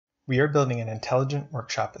we are building an intelligent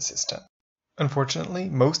workshop assistant. Unfortunately,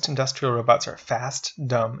 most industrial robots are fast,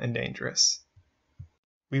 dumb, and dangerous.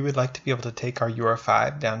 We would like to be able to take our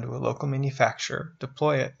UR5 down to a local manufacturer,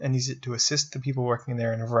 deploy it, and use it to assist the people working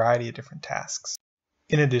there in a variety of different tasks.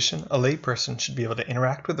 In addition, a layperson should be able to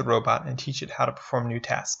interact with the robot and teach it how to perform new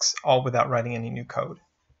tasks, all without writing any new code.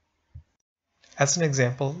 As an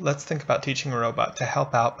example, let's think about teaching a robot to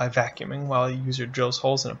help out by vacuuming while a user drills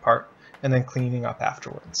holes in a part and then cleaning up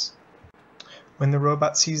afterwards. When the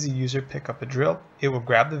robot sees the user pick up a drill, it will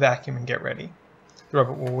grab the vacuum and get ready. The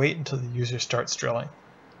robot will wait until the user starts drilling.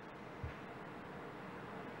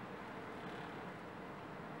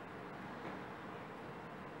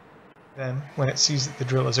 Then, when it sees that the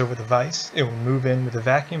drill is over the vise, it will move in with a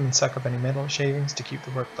vacuum and suck up any metal shavings to keep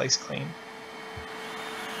the workplace clean.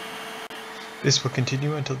 This will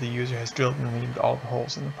continue until the user has drilled and removed all the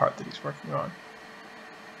holes in the part that he's working on.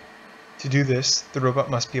 To do this, the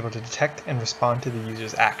robot must be able to detect and respond to the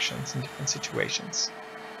user's actions in different situations.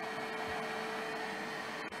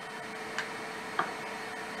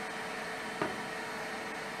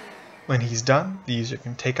 When he's done, the user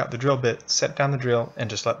can take out the drill bit, set down the drill, and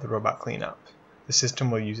just let the robot clean up. The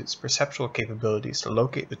system will use its perceptual capabilities to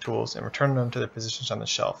locate the tools and return them to their positions on the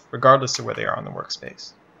shelf, regardless of where they are on the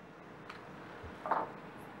workspace.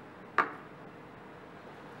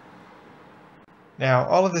 Now,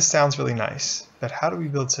 all of this sounds really nice, but how do we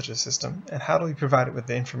build such a system, and how do we provide it with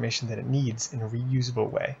the information that it needs in a reusable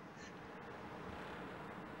way?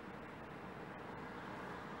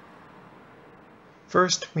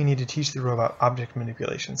 First, we need to teach the robot object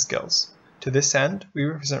manipulation skills. To this end, we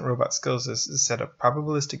represent robot skills as a set of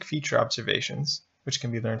probabilistic feature observations, which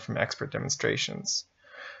can be learned from expert demonstrations.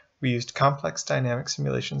 We used complex dynamic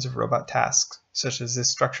simulations of robot tasks, such as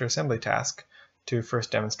this structure assembly task, to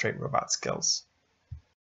first demonstrate robot skills.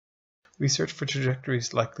 We searched for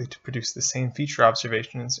trajectories likely to produce the same feature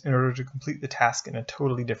observations in order to complete the task in a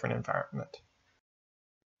totally different environment.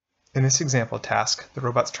 In this example task, the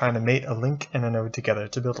robot's trying to mate a link and a node together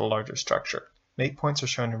to build a larger structure. Mate points are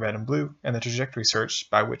shown in red and blue, and the trajectory search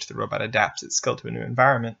by which the robot adapts its skill to a new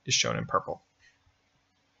environment is shown in purple.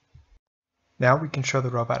 Now we can show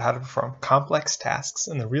the robot how to perform complex tasks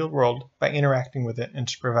in the real world by interacting with it and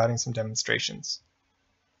just providing some demonstrations.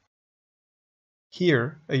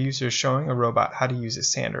 Here, a user is showing a robot how to use a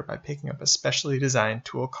sander by picking up a specially designed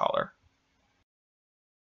tool collar.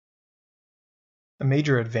 A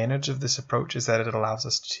major advantage of this approach is that it allows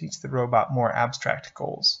us to teach the robot more abstract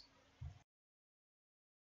goals.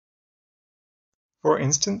 For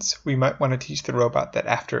instance, we might want to teach the robot that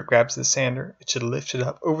after it grabs the sander, it should lift it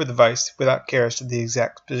up over the vise without care as to the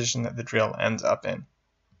exact position that the drill ends up in.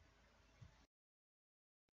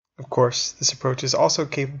 Of course, this approach is also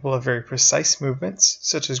capable of very precise movements,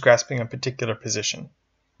 such as grasping a particular position.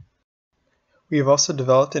 We have also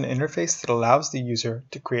developed an interface that allows the user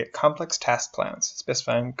to create complex task plans,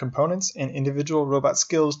 specifying components and individual robot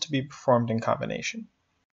skills to be performed in combination.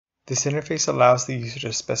 This interface allows the user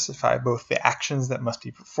to specify both the actions that must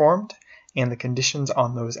be performed and the conditions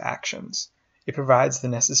on those actions. It provides the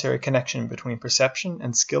necessary connection between perception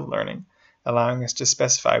and skill learning, allowing us to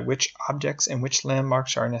specify which objects and which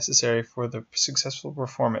landmarks are necessary for the successful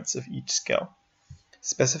performance of each skill.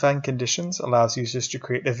 Specifying conditions allows users to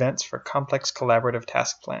create events for complex collaborative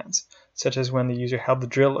task plans, such as when the user held the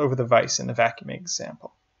drill over the vise in the vacuuming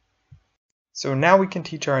example. So now we can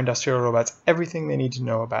teach our industrial robots everything they need to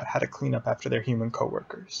know about how to clean up after their human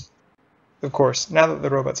coworkers. Of course, now that the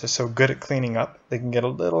robots are so good at cleaning up, they can get a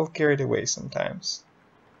little carried away sometimes.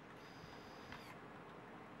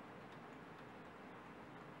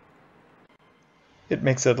 It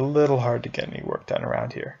makes it a little hard to get any work done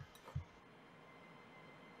around here.